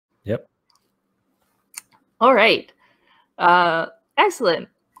Yep. All right. Excellent.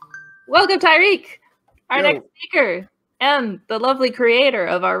 Welcome, Tyriq, our next speaker, and the lovely creator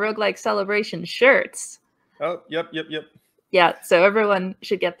of our Roguelike Celebration shirts. Oh, yep. Yeah, so everyone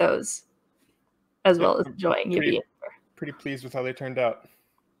should get those, as well as enjoying you being here. Pretty pleased with how they turned out.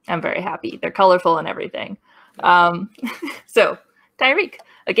 I'm very happy. They're colorful and everything. So, Tyriq,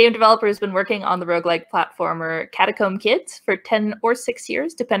 a game developer, has been working on the roguelike platformer Catacomb Kids for 10 or 6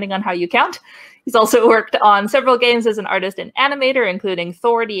 years, depending on how you count. He's also worked on several games as an artist and animator, including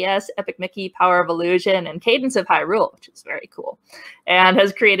Thor DS, Epic Mickey, Power of Illusion, and Cadence of Hyrule, which is very cool. And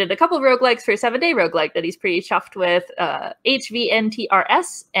has created a couple of roguelikes for 7-Day Roguelike that he's pretty chuffed with,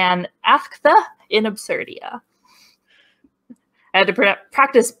 H.V.N.T.R.S. and Atgtha in Absurdia. I had to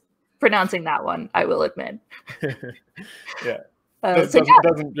practice pronouncing that one, I will admit. Yeah.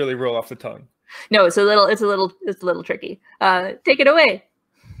 Doesn't really roll off the tongue. No, it's a little tricky. Take it away.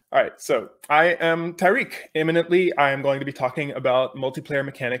 All right, so I am Tyriq. Imminently, I am going to be talking about multiplayer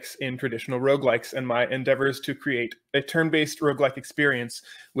mechanics in traditional roguelikes and my endeavors to create a turn-based roguelike experience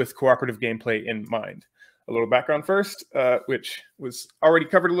with cooperative gameplay in mind. A little background first, which was already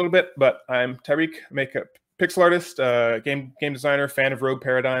covered a little bit, but I'm Tyriq, makeup pixel artist, game designer, fan of rogue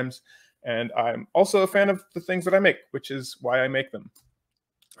paradigms, and I'm also a fan of the things that I make, which is why I make them.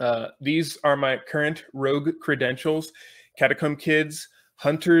 These are my current rogue credentials: Catacomb Kids,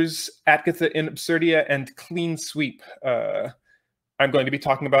 Hunters, Atgtha in Absurdia, and Clean Sweep. I'm going to be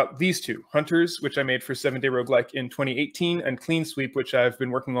talking about these two: Hunters, which I made for 7-Day Roguelike in 2018, and Clean Sweep, which I've been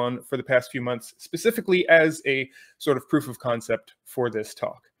working on for the past few months, specifically as a sort of proof of concept for this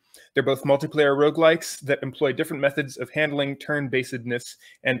talk. They're both multiplayer roguelikes that employ different methods of handling turn-basedness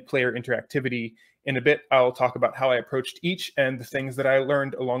and player interactivity. In a bit, I'll talk about how I approached each and the things that I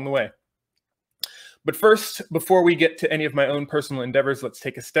learned along the way. But first, before we get to any of my own personal endeavors, let's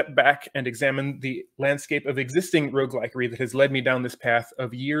take a step back and examine the landscape of existing roguelikery that has led me down this path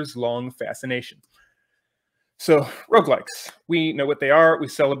of years-long fascination. So, roguelikes. We know what they are. We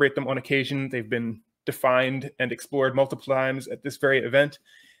celebrate them on occasion. They've been defined and explored multiple times at this very event.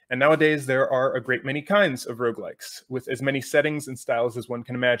 And nowadays, there are a great many kinds of roguelikes, with as many settings and styles as one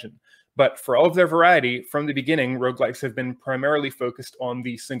can imagine. But for all of their variety, from the beginning, roguelikes have been primarily focused on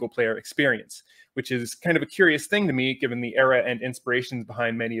the single-player experience, which is kind of a curious thing to me, given the era and inspirations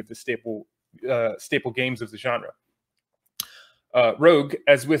behind many of the staple games of the genre. Rogue,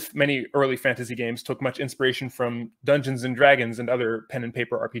 as with many early fantasy games, took much inspiration from Dungeons and Dragons and other pen and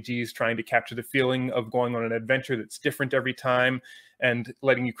paper RPGs, trying to capture the feeling of going on an adventure that's different every time and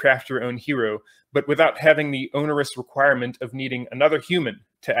letting you craft your own hero, but without having the onerous requirement of needing another human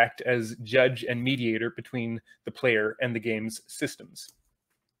to act as judge and mediator between the player and the game's systems.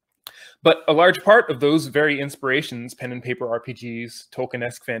 But a large part of those very inspirations, pen and paper RPGs,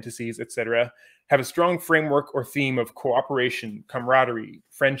 Tolkien-esque fantasies, etc., have a strong framework or theme of cooperation, camaraderie,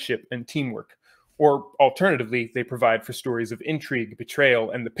 friendship, and teamwork. Or alternatively, they provide for stories of intrigue,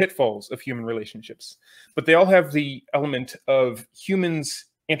 betrayal, and the pitfalls of human relationships. But they all have the element of humans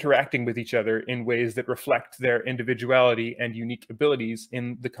interacting with each other in ways that reflect their individuality and unique abilities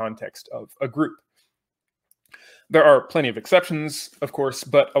in the context of a group. There are plenty of exceptions, of course,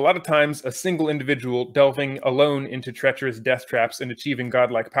 but a lot of times a single individual delving alone into treacherous death traps and achieving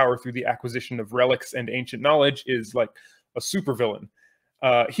godlike power through the acquisition of relics and ancient knowledge is like a supervillain.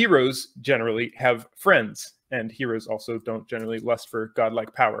 Heroes generally have friends, and heroes also don't generally lust for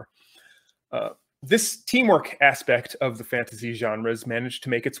godlike power. This teamwork aspect of the fantasy genres managed to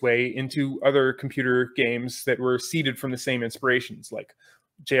make its way into other computer games that were seeded from the same inspirations, like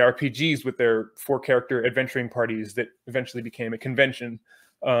JRPGs with their 4-character adventuring parties that eventually became a convention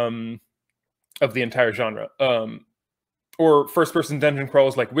of the entire genre. Or first-person dungeon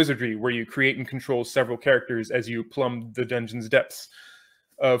crawls like Wizardry, where you create and control several characters as you plumb the dungeon's depths.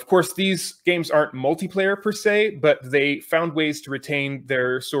 Of course, these games aren't multiplayer per se, but they found ways to retain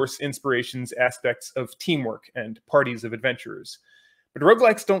their source inspirations aspects of teamwork and parties of adventurers. But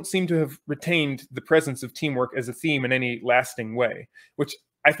roguelikes don't seem to have retained the presence of teamwork as a theme in any lasting way, which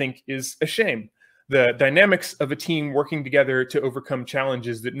I think is a shame. The dynamics of a team working together to overcome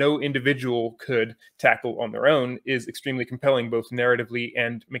challenges that no individual could tackle on their own is extremely compelling, both narratively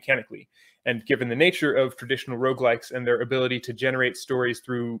and mechanically. And given the nature of traditional roguelikes and their ability to generate stories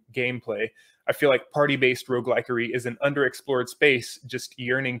through gameplay, I feel like party-based roguelikery is an underexplored space just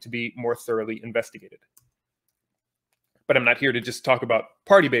yearning to be more thoroughly investigated. But I'm not here to just talk about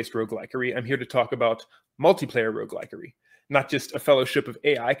party-based roguelikery. I'm here to talk about multiplayer roguelikery. Not just a fellowship of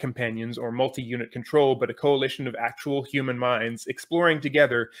AI companions or multi-unit control, but a coalition of actual human minds exploring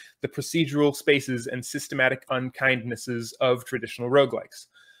together the procedural spaces and systematic unkindnesses of traditional roguelikes.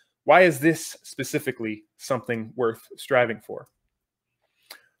 Why is this specifically something worth striving for?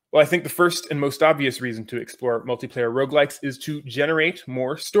 Well, I think the first and most obvious reason to explore multiplayer roguelikes is to generate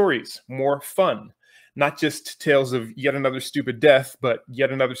more stories, more fun. Not just tales of yet another stupid death, but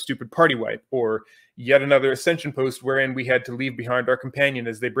yet another stupid party wipe, or yet another ascension post wherein we had to leave behind our companion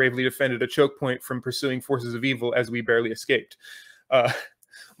as they bravely defended a choke point from pursuing forces of evil as we barely escaped.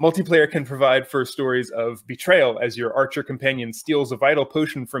 Multiplayer can provide for stories of betrayal as your archer companion steals a vital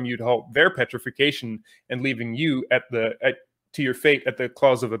potion from you to halt their petrification and leaving you to your fate at the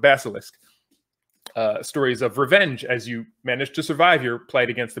claws of a basilisk. Stories of revenge as you manage to survive your plight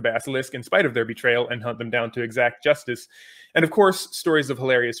against the basilisk in spite of their betrayal and hunt them down to exact justice. And of course, stories of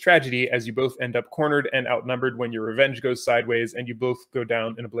hilarious tragedy as you both end up cornered and outnumbered when your revenge goes sideways and you both go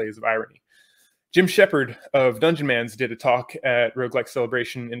down in a blaze of irony. Jim Shepard of Dungeon Mans did a talk at Roguelike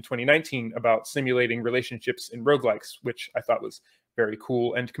Celebration in 2019 about simulating relationships in roguelikes, which I thought was very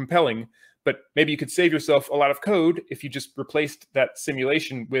cool and compelling. But maybe you could save yourself a lot of code if you just replaced that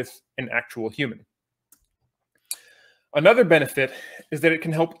simulation with an actual human. Another benefit is that it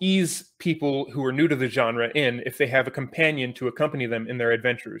can help ease people who are new to the genre in if they have a companion to accompany them in their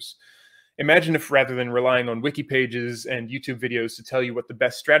adventures. Imagine if rather than relying on wiki pages and YouTube videos to tell you what the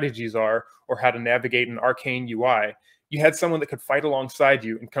best strategies are or how to navigate an arcane UI, you had someone that could fight alongside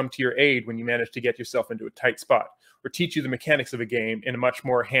you and come to your aid when you managed to get yourself into a tight spot, or teach you the mechanics of a game in a much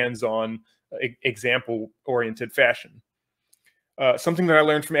more hands-on, example-oriented fashion. Something that I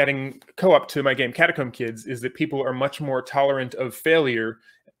learned from adding co-op to my game Catacomb Kids is that people are much more tolerant of failure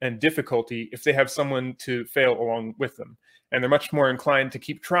and difficulty if they have someone to fail along with them. And they're much more inclined to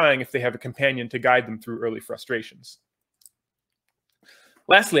keep trying if they have a companion to guide them through early frustrations.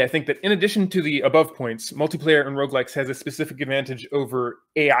 Lastly, I think that in addition to the above points, multiplayer in roguelikes has a specific advantage over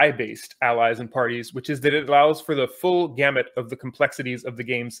AI-based allies and parties, which is that it allows for the full gamut of the complexities of the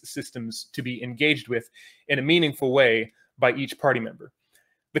game's systems to be engaged with in a meaningful way by each party member.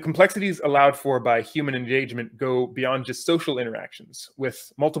 The complexities allowed for by human engagement go beyond just social interactions.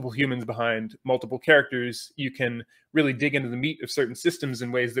 With multiple humans behind multiple characters, you can really dig into the meat of certain systems in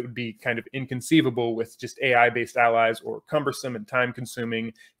ways that would be kind of inconceivable with just AI-based allies, or cumbersome and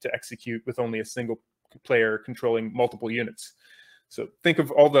time-consuming to execute with only a single player controlling multiple units. So think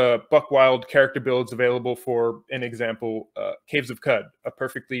of all the buck-wild character builds available for, an example, Caves of Qud, a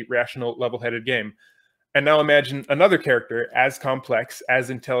perfectly rational, level-headed game. And now imagine another character as complex, as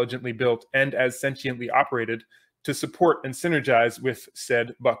intelligently built, and as sentiently operated to support and synergize with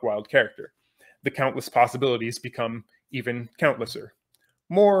said buck-wild character. The countless possibilities become even countlesser,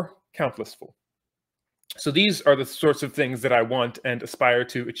 more countlessful. So these are the sorts of things that I want and aspire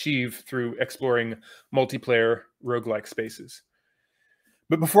to achieve through exploring multiplayer roguelike spaces.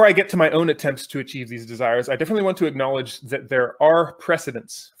 But before I get to my own attempts to achieve these desires, I definitely want to acknowledge that there are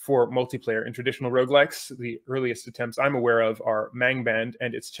precedents for multiplayer in traditional roguelikes. The earliest attempts I'm aware of are Mangband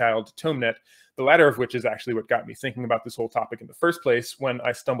and its child TomeNet, the latter of which is actually what got me thinking about this whole topic in the first place when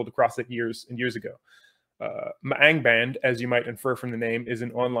I stumbled across it years and years ago. Mangband, as you might infer from the name, is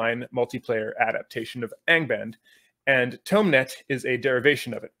an online multiplayer adaptation of Angband, and TomeNet is a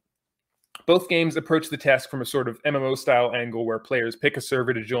derivation of it. Both games approach the task from a sort of MMO-style angle where players pick a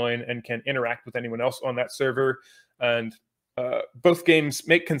server to join and can interact with anyone else on that server. And both games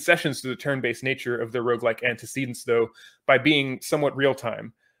make concessions to the turn-based nature of their roguelike antecedents, though, by being somewhat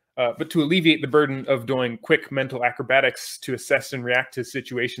real-time. But to alleviate the burden of doing quick mental acrobatics to assess and react to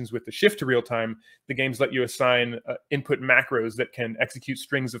situations with the shift to real-time, the games let you assign input macros that can execute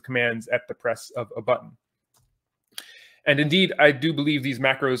strings of commands at the press of a button. And indeed, I do believe these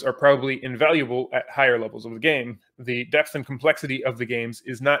macros are probably invaluable at higher levels of the game. The depth and complexity of the games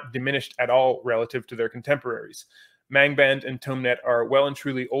is not diminished at all relative to their contemporaries. Mangband and TomeNet are well and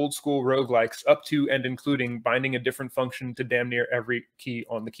truly old-school roguelikes up to and including binding a different function to damn near every key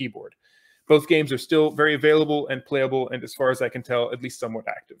on the keyboard. Both games are still very available and playable, and as far as I can tell, at least somewhat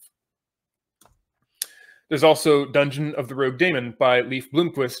active. There's also Dungeon of the Rogue Daemon by Leif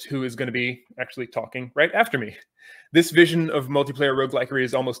Blomquist, who is going to be actually talking right after me. This vision of multiplayer roguelikery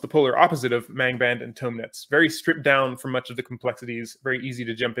is almost the polar opposite of Mangband and TomeNet's. Very stripped down from much of the complexities, very easy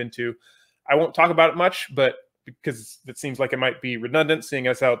to jump into. I won't talk about it much, but because it seems like it might be redundant, seeing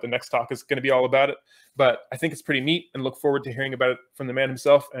as how the next talk is going to be all about it. But I think it's pretty neat and look forward to hearing about it from the man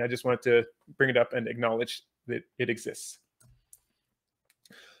himself. And I just wanted to bring it up and acknowledge that it exists.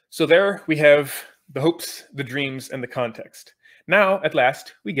 So there we have the hopes, the dreams, and the context. Now, at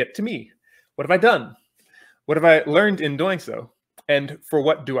last, we get to me. What have I done? What have I learned in doing so? And for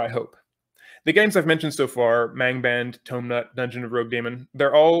what do I hope? The games I've mentioned so far, Mangband, TomeNet, Dungeon of Rogue Daemon,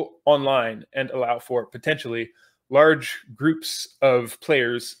 they're all online and allow for, potentially, large groups of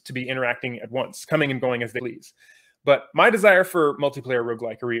players to be interacting at once, coming and going as they please. But my desire for multiplayer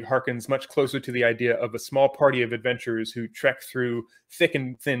roguelikery harkens much closer to the idea of a small party of adventurers who trek through thick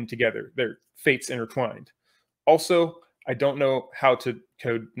and thin together, their fates intertwined. Also, I don't know how to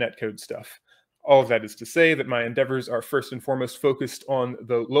netcode stuff. All of that is to say that my endeavors are first and foremost focused on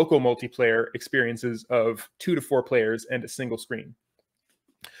the local multiplayer experiences of 2 to 4 players and a single screen.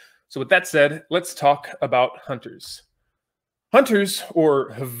 So with that said, let's talk about Hunters. Hunters,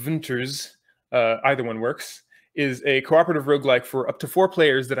 or H.V.N.T.R.S, either one works, is a cooperative roguelike for up to 4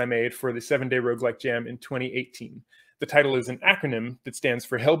 players that I made for the 7-day roguelike jam in 2018. The title is an acronym that stands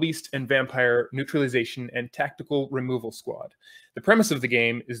for Hellbeast and Vampire Neutralization and Tactical Removal Squad. The premise of the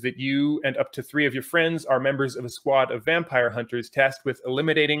game is that you and up to 3 of your friends are members of a squad of vampire hunters tasked with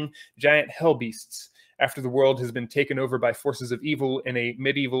eliminating giant hellbeasts after the world has been taken over by forces of evil in a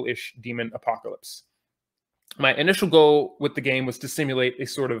medieval-ish demon apocalypse. My initial goal with the game was to simulate a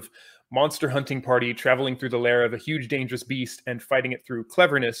sort of monster hunting party traveling through the lair of a huge dangerous beast and fighting it through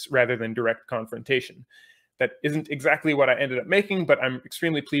cleverness rather than direct confrontation. That isn't exactly what I ended up making, but I'm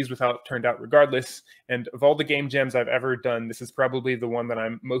extremely pleased with how it turned out regardless, and of all the game jams I've ever done, this is probably the one that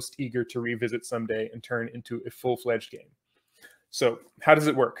I'm most eager to revisit someday and turn into a full-fledged game. So, how does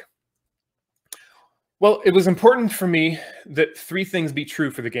it work? Well, it was important for me that 3 things be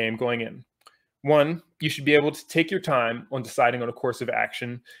true for the game going in. 1, you should be able to take your time on deciding on a course of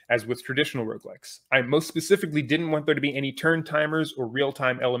action, as with traditional roguelikes. I most specifically didn't want there to be any turn timers or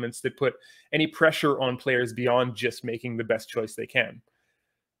real-time elements that put any pressure on players beyond just making the best choice they can.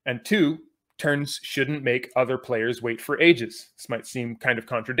 And 2, turns shouldn't make other players wait for ages. This might seem kind of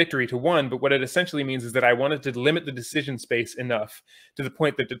contradictory to 1, but what it essentially means is that I wanted to limit the decision space enough to the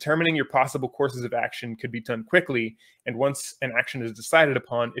point that determining your possible courses of action could be done quickly, and once an action is decided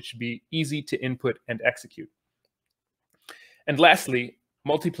upon, it should be easy to input and execute. And lastly,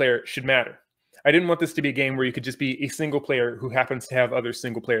 multiplayer should matter. I didn't want this to be a game where you could just be a single player who happens to have other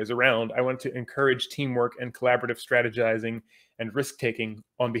single players around. I wanted to encourage teamwork and collaborative strategizing and risk-taking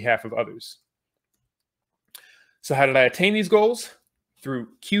on behalf of others. So how did I attain these goals? Through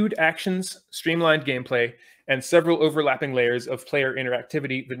queued actions, streamlined gameplay, and several overlapping layers of player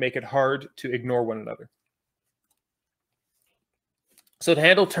interactivity that make it hard to ignore one another. So to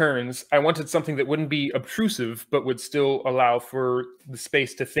handle turns, I wanted something that wouldn't be obtrusive, but would still allow for the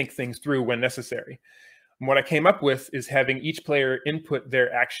space to think things through when necessary. And what I came up with is having each player input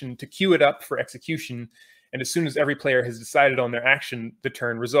their action to queue it up for execution, and as soon as every player has decided on their action, the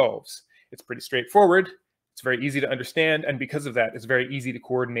turn resolves. It's pretty straightforward. It's very easy to understand, and because of that, it's very easy to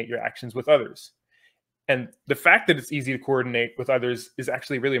coordinate your actions with others. And the fact that it's easy to coordinate with others is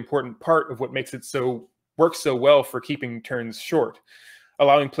actually a really important part of what makes it work so well for keeping turns short.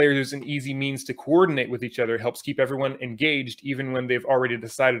 Allowing players an easy means to coordinate with each other helps keep everyone engaged even when they've already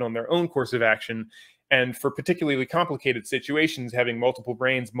decided on their own course of action. And for particularly complicated situations, having multiple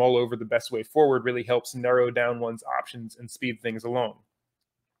brains mull over the best way forward really helps narrow down one's options and speed things along.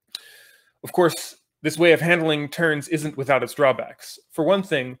 Of course, this way of handling turns isn't without its drawbacks. For one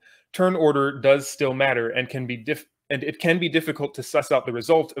thing, turn order does still matter and it can be difficult to suss out the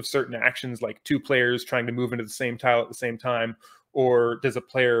result of certain actions, like 2 players trying to move into the same tile at the same time, or does a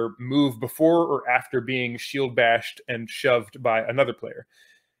player move before or after being shield bashed and shoved by another player.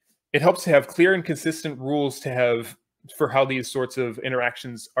 It helps to have clear and consistent rules for how these sorts of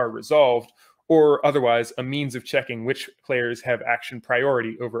interactions are resolved, or otherwise a means of checking which players have action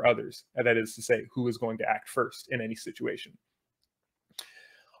priority over others. And that is to say, who is going to act first in any situation.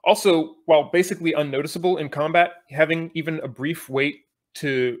 Also, while basically unnoticeable in combat, having even a brief wait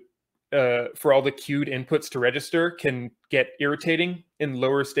for all the queued inputs to register can get irritating in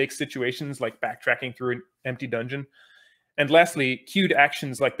lower stakes situations like backtracking through an empty dungeon. And lastly, queued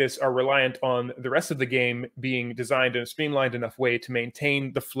actions like this are reliant on the rest of the game being designed in a streamlined enough way to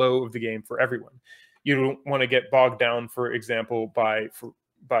maintain the flow of the game for everyone. You don't want to get bogged down, for example, by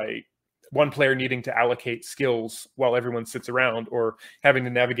one player needing to allocate skills while everyone sits around, or having to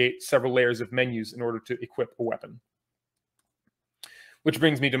navigate several layers of menus in order to equip a weapon. Which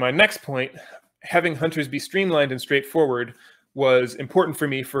brings me to my next point. Having hunters be streamlined and straightforward was important for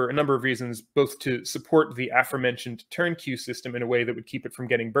me for a number of reasons, both to support the aforementioned turn queue system in a way that would keep it from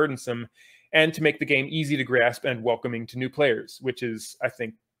getting burdensome, and to make the game easy to grasp and welcoming to new players, which is, I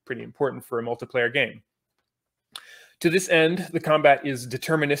think, pretty important for a multiplayer game. To this end, the combat is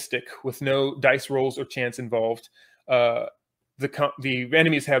deterministic, with no dice rolls or chance involved. The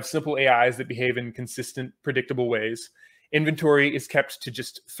enemies have simple AIs that behave in consistent, predictable ways. Inventory is kept to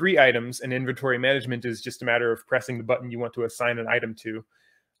just 3 items, and inventory management is just a matter of pressing the button you want to assign an item to.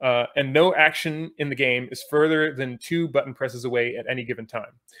 And no action in the game is further than 2 button presses away at any given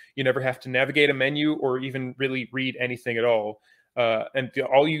time. You never have to navigate a menu or even really read anything at all. And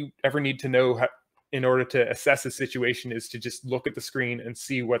all you ever need to know in order to assess a situation is to just look at the screen and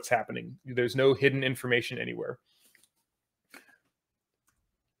see what's happening. There's no hidden information anywhere.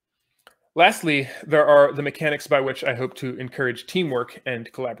 Lastly, there are the mechanics by which I hope to encourage teamwork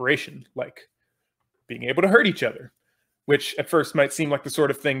and collaboration, like being able to hurt each other, which at first might seem like the sort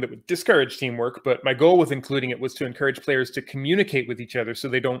of thing that would discourage teamwork, but my goal with including it was to encourage players to communicate with each other so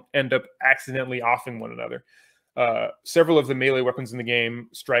they don't end up accidentally offing one another. Several of the melee weapons in the game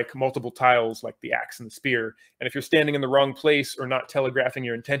strike multiple tiles like the axe and the spear, and if you're standing in the wrong place or not telegraphing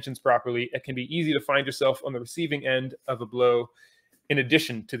your intentions properly, it can be easy to find yourself on the receiving end of a blow in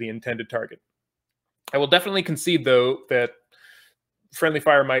addition to the intended target. I will definitely concede, though, that friendly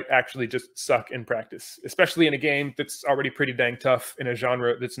fire might actually just suck in practice, especially in a game that's already pretty dang tough in a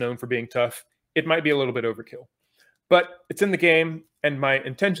genre that's known for being tough. It might be a little bit overkill. But it's in the game, and my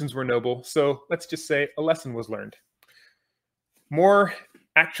intentions were noble, so let's just say a lesson was learned. More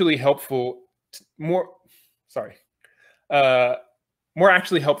actually helpful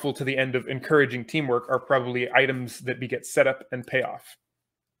to the end of encouraging teamwork are probably items that beget setup and payoff.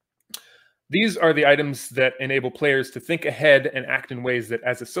 These are the items that enable players to think ahead and act in ways that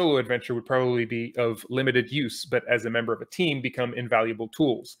as a solo adventure would probably be of limited use, but as a member of a team become invaluable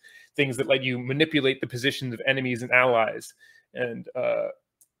tools. Things that let you manipulate the positions of enemies and allies, and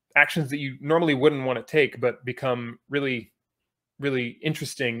actions that you normally wouldn't want to take, but become really, really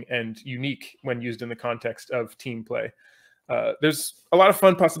interesting and unique when used in the context of team play. There's a lot of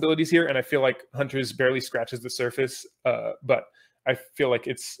fun possibilities here, and I feel like Hunters barely scratches the surface, but I feel like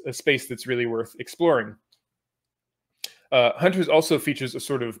it's a space that's really worth exploring. Hunters also features a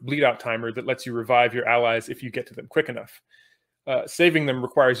sort of bleed-out timer that lets you revive your allies if you get to them quick enough. Saving them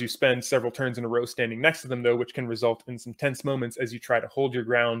requires you spend several turns in a row standing next to them, though, which can result in some tense moments as you try to hold your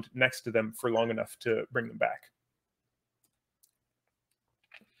ground next to them for long enough to bring them back.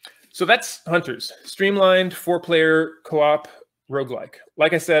 So that's Hunters, streamlined 4-player co-op roguelike.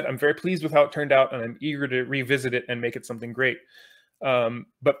 Like I said, I'm very pleased with how it turned out, and I'm eager to revisit it and make it something great.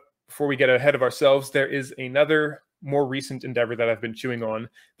 But before we get ahead of ourselves, there is another more recent endeavor that I've been chewing on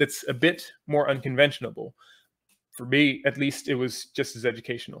that's a bit more unconventional. For me, at least, it was just as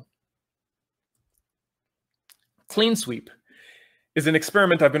educational. Clean Sweep is an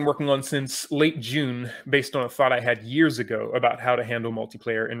experiment I've been working on since late June based on a thought I had years ago about how to handle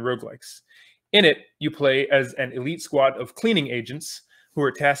multiplayer in roguelikes. In it, you play as an elite squad of cleaning agents who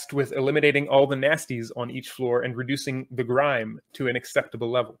are tasked with eliminating all the nasties on each floor and reducing the grime to an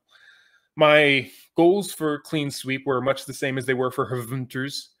acceptable level. My goals for Clean Sweep were much the same as they were for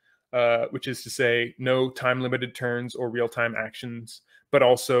H.V.N.T.R.S, which is to say no time-limited turns or real-time actions, but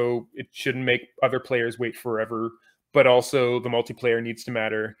also it shouldn't make other players wait forever, but also the multiplayer needs to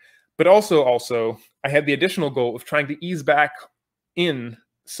matter. But also, I had the additional goal of trying to ease back in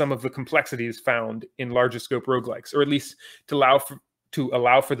some of the complexities found in larger scope roguelikes, or at least to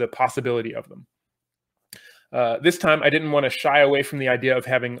allow for the possibility of them. This time, I didn't want to shy away from the idea of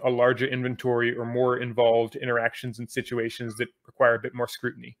having a larger inventory or more involved interactions and situations that require a bit more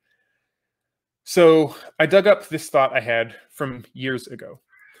scrutiny. So I dug up this thought I had from years ago.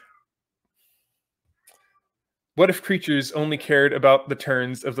 What if creatures only cared about the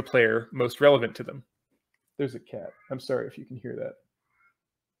turns of the player most relevant to them? There's a cat. I'm sorry if you can hear that.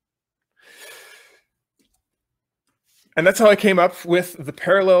 And that's how I came up with the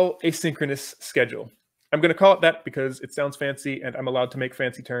parallel asynchronous schedule. I'm going to call it that because it sounds fancy and I'm allowed to make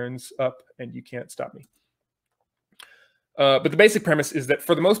fancy turns up and you can't stop me. But the basic premise is that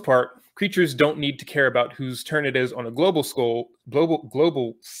for the most part, creatures don't need to care about whose turn it is on a global scale.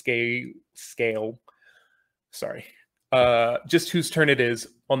 Sorry. Just whose turn it is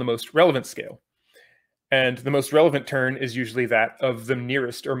on the most relevant scale. And the most relevant turn is usually that of the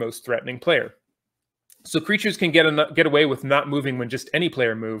nearest or most threatening player. So creatures can get away with not moving when just any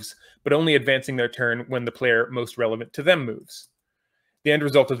player moves, but only advancing their turn when the player most relevant to them moves. The end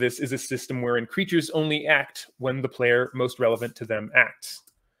result of this is a system wherein creatures only act when the player most relevant to them acts.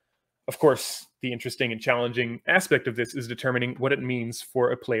 Of course, the interesting and challenging aspect of this is determining what it means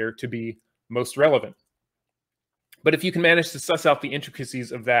for a player to be most relevant. But if you can manage to suss out the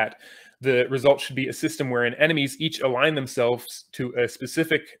intricacies of that, the result should be a system wherein enemies each align themselves to a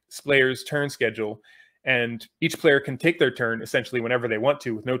specific player's turn schedule, and each player can take their turn essentially whenever they want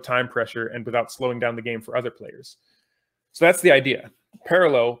to with no time pressure and without slowing down the game for other players. So that's the idea.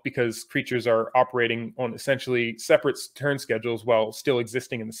 Parallel because creatures are operating on essentially separate turn schedules while still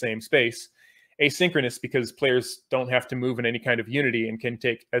existing in the same space. asynchronous because players don't have to move in any kind of unity and can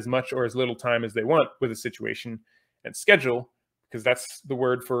take as much or as little time as they want with a situation, and schedule, because that's the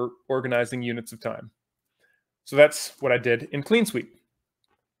word for organizing units of time. So that's what I did in Clean Sweep.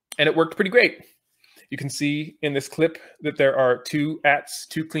 And it worked pretty great. You can see in this clip that there are two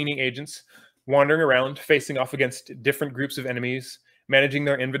cleaning agents, wandering around, facing off against different groups of enemies, managing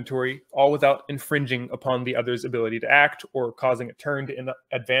their inventory, all without infringing upon the other's ability to act, or causing a turn to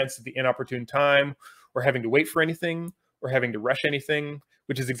advance at the inopportune time, or having to wait for anything, or having to rush anything,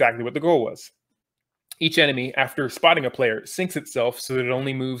 which is exactly what the goal was. Each enemy, after spotting a player, syncs itself so that it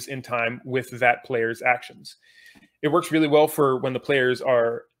only moves in time with that player's actions. It works really well for when the players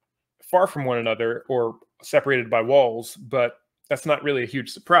are far from one another or separated by walls, but that's not really a huge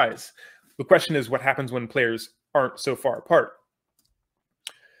surprise. The question is, what happens when players aren't so far apart?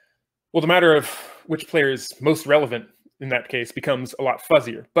 Well, the matter of which player is most relevant in that case becomes a lot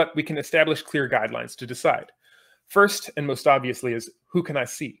fuzzier, but we can establish clear guidelines to decide. First, and most obviously, is who can I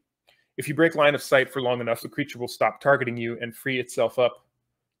see? If you break line of sight for long enough, the creature will stop targeting you and free itself up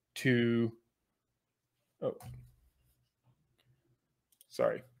to... Oh.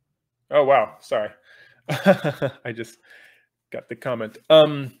 Sorry. Oh, wow. Sorry. I just got the comment.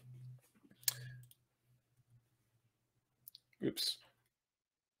 Oops.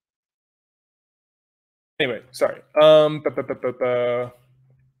 Anyway, sorry. Here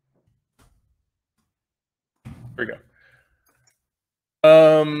we go.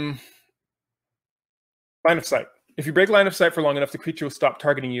 Line of sight. If you break line of sight for long enough, the creature will stop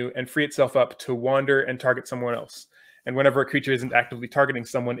targeting you and free itself up to wander and target someone else. And whenever a creature isn't actively targeting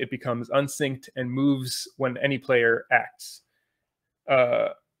someone, it becomes unsynced and moves when any player acts.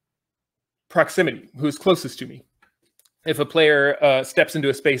 Proximity, who's closest to me. If a player steps into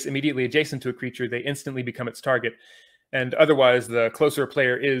a space immediately adjacent to a creature, they instantly become its target. And otherwise, the closer a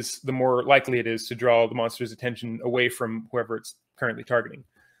player is, the more likely it is to draw the monster's attention away from whoever it's currently targeting.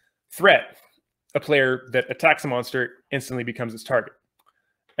 Threat, a player that attacks a monster instantly becomes its target.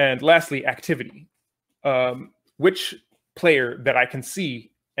 And lastly, activity. Which player that I can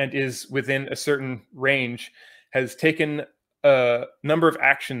see and is within a certain range has taken a number of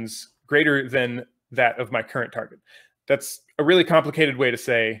actions greater than that of my current target. That's a really complicated way to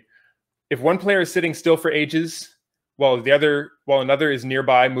say, if one player is sitting still for ages while another is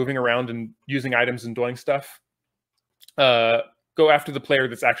nearby moving around and using items and doing stuff, go after the player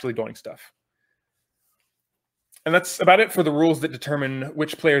that's actually doing stuff. And that's about it for the rules that determine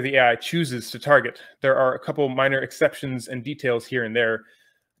which player the AI chooses to target. There are a couple minor exceptions and details here and there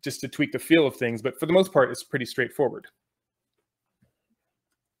just to tweak the feel of things, but for the most part, it's pretty straightforward.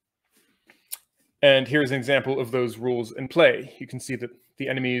 And here's an example of those rules in play. You can see that the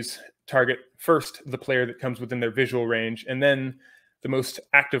enemies target first the player that comes within their visual range, and then the most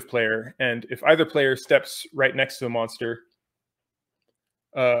active player. And if either player steps right next to a monster,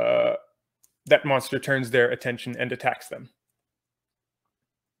 that monster turns their attention and attacks them.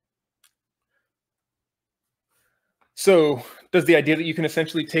 So does the idea that you can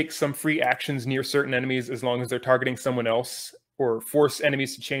essentially take some free actions near certain enemies as long as they're targeting someone else, or force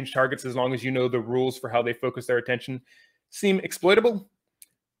enemies to change targets as long as you know the rules for how they focus their attention, seem exploitable?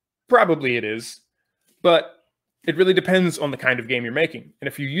 Probably it is, but it really depends on the kind of game you're making. And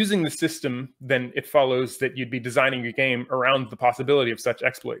if you're using the system, then it follows that you'd be designing your game around the possibility of such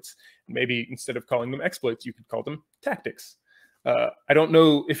exploits. Maybe instead of calling them exploits, you could call them tactics. I don't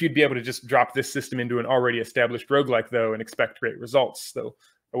know if you'd be able to just drop this system into an already established roguelike, though, and expect great results, though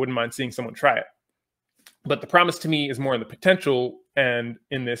I wouldn't mind seeing someone try it. But the promise to me is more in the potential and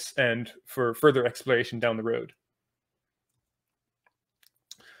in this, and for further exploration down the road.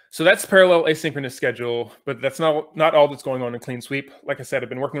 So that's parallel asynchronous schedule, but that's not all that's going on in Clean Sweep. Like I said, I've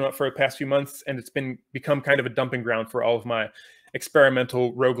been working on it for the past few months, and it's become kind of a dumping ground for all of my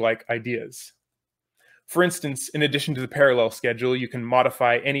experimental roguelike ideas. For instance, in addition to the parallel schedule, you can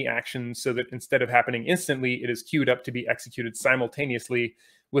modify any action so that instead of happening instantly, it is queued up to be executed simultaneously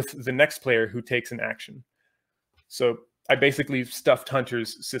with the next player who takes an action. So I basically stuffed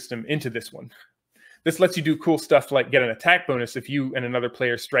H.V.N.T.R.S system into this one. This lets you do cool stuff like get an attack bonus if you and another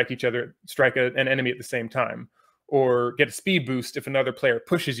player strike an enemy at the same time, or get a speed boost if another player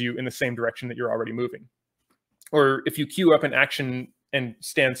pushes you in the same direction that you're already moving. Or if you queue up an action and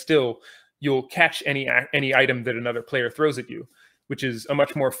stand still, you'll catch any item that another player throws at you, which is a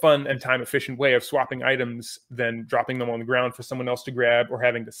much more fun and time-efficient way of swapping items than dropping them on the ground for someone else to grab, or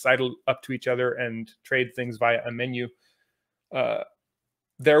having to sidle up to each other and trade things via a menu.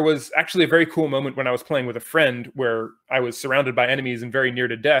 There was actually a very cool moment when I was playing with a friend where I was surrounded by enemies and very near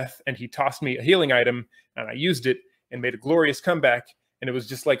to death, and he tossed me a healing item, and I used it and made a glorious comeback And it was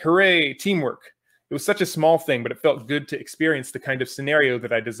just like, hooray, teamwork. It was such a small thing, but it felt good to experience the kind of scenario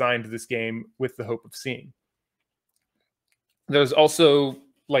that I designed this game with the hope of seeing. There's also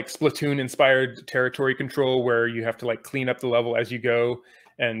like Splatoon-inspired territory control where you have to like clean up the level as you go,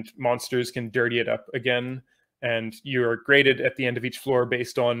 and monsters can dirty it up again. And you're graded at the end of each floor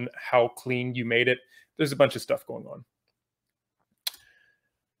based on how clean you made it. There's a bunch of stuff going on.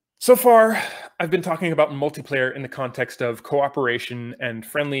 So far, I've been talking about multiplayer in the context of cooperation and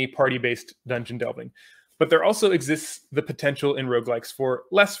friendly party-based dungeon delving, but there also exists the potential in roguelikes for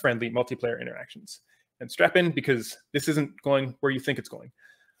less friendly multiplayer interactions. And strap in, because this isn't going where you think it's going.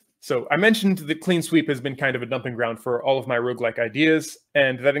 So I mentioned that Clean Sweep has been kind of a dumping ground for all of my roguelike ideas,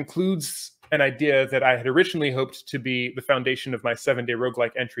 and that includes an idea that I had originally hoped to be the foundation of my 7-day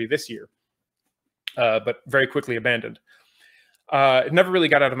roguelike entry this year, but very quickly abandoned. It never really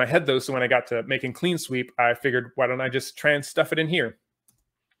got out of my head, though, so when I got to making Clean Sweep, I figured, why don't I just try and stuff it in here?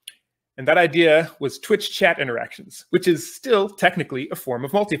 And that idea was Twitch chat interactions, which is still technically a form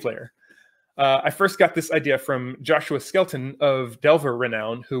of multiplayer. I first got this idea from Joshua Skelton of Delver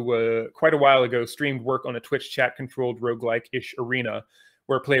renown, who quite a while ago streamed work on a Twitch chat-controlled roguelike-ish arena,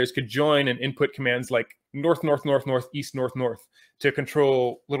 where players could join and input commands like north, north, north, north, east, north, north to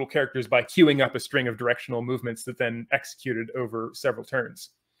control little characters by queuing up a string of directional movements that then executed over several turns.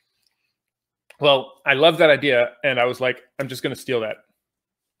 Well, I love that idea, and I was like, I'm just going to steal that.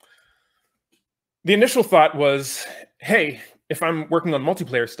 The initial thought was, hey, if I'm working on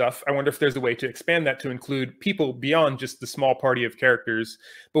multiplayer stuff, I wonder if there's a way to expand that to include people beyond just the small party of characters,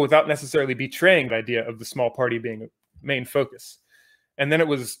 but without necessarily betraying the idea of the small party being a main focus. And then it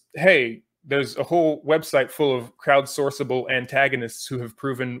was, hey, there's a whole website full of crowdsourceable antagonists who have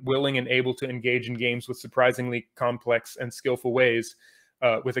proven willing and able to engage in games with surprisingly complex and skillful ways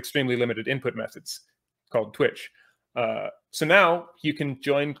with extremely limited input methods, called Twitch. So now you can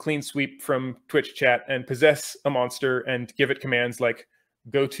join Clean Sweep from Twitch chat and possess a monster and give it commands like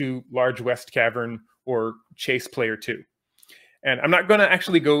go to Large West Cavern or chase player 2. And I'm not going to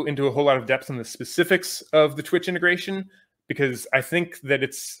actually go into a whole lot of depth on the specifics of the Twitch integration, because I think that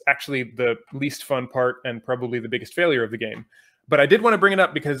it's actually the least fun part and probably the biggest failure of the game. But I did want to bring it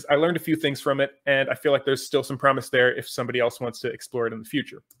up because I learned a few things from it, and I feel like there's still some promise there if somebody else wants to explore it in the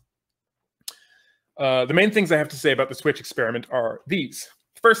future. The main things I have to say about the Twitch experiment are these.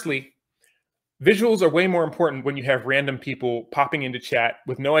 Firstly, visuals are way more important when you have random people popping into chat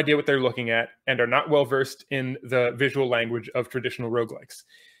with no idea what they're looking at and are not well versed in the visual language of traditional roguelikes.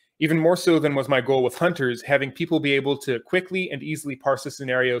 Even more so than was my goal with Hunters, having people be able to quickly and easily parse a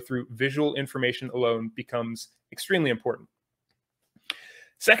scenario through visual information alone becomes extremely important.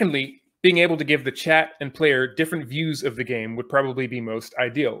 Secondly, being able to give the chat and player different views of the game would probably be most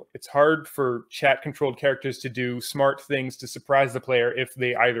ideal. It's hard for chat-controlled characters to do smart things to surprise the player if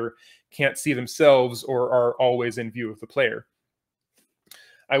they either can't see themselves or are always in view of the player.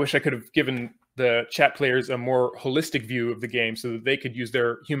 I wish I could have given the chat players a more holistic view of the game so that they could use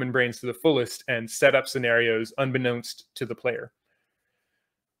their human brains to the fullest and set up scenarios unbeknownst to the player.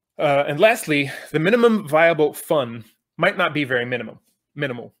 And lastly, the minimum viable fun might not be very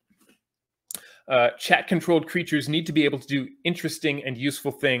minimal. Chat-controlled creatures need to be able to do interesting and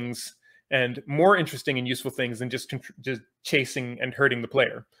useful things, and more interesting and useful things than just chasing and hurting the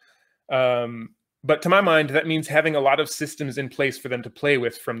player. But to my mind, that means having a lot of systems in place for them to play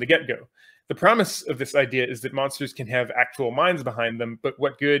with from the get-go. The promise of this idea is that monsters can have actual minds behind them, but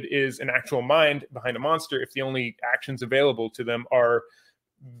what good is an actual mind behind a monster if the only actions available to them are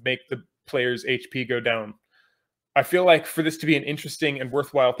make the player's HP go down? I feel like for this to be an interesting and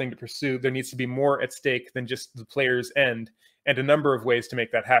worthwhile thing to pursue, there needs to be more at stake than just the player's end, and a number of ways to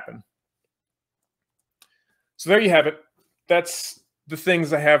make that happen. So there you have it. That's the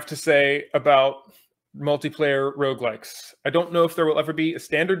things I have to say about multiplayer roguelikes. I don't know if there will ever be a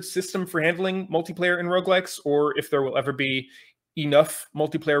standard system for handling multiplayer in roguelikes, or if there will ever be enough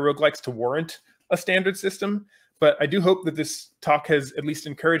multiplayer roguelikes to warrant a standard system. But I do hope that this talk has at least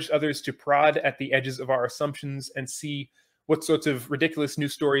encouraged others to prod at the edges of our assumptions and see what sorts of ridiculous new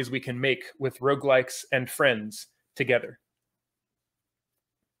stories we can make with roguelikes and friends together.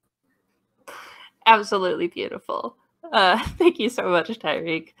 Absolutely beautiful. Thank you so much,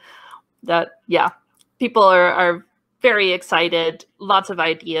 Tyriq. Yeah, people are very excited. Lots of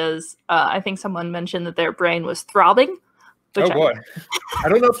ideas. I think someone mentioned that their brain was throbbing. Oh boy. I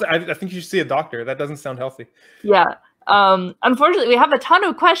don't know if I think you should see a doctor. That doesn't sound healthy. Yeah. Unfortunately, we have a ton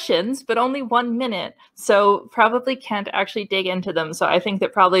of questions, but only 1 minute. So probably can't actually dig into them. So I think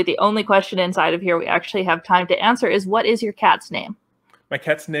that probably the only question inside of here we actually have time to answer is, what is your cat's name? My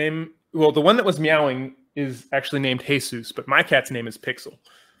cat's name, well, the one that was meowing is actually named Jesus, but my cat's name is Pixel.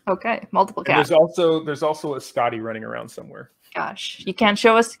 Okay, multiple And cats. there's also a Scotty running around somewhere. Gosh, you can't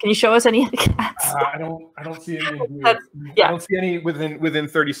show us. Can you show us any of the cats? I don't see any. I don't see any within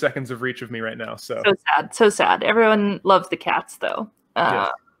 30 seconds of reach of me right now. So sad, so sad. Everyone loves the cats, though.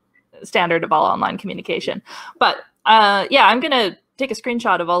 Yes. Standard of all online communication. But yeah, I'm gonna take a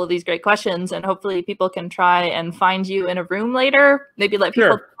screenshot of all of these great questions, and hopefully people can try and find you in a room later. Maybe let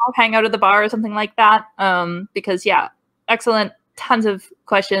people hang out at the bar or something like that. Because yeah, excellent. Tons of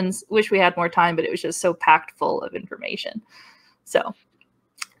questions. Wish we had more time, but it was just so packed full of information. So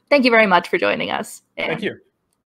thank you very much for joining us. Thank you.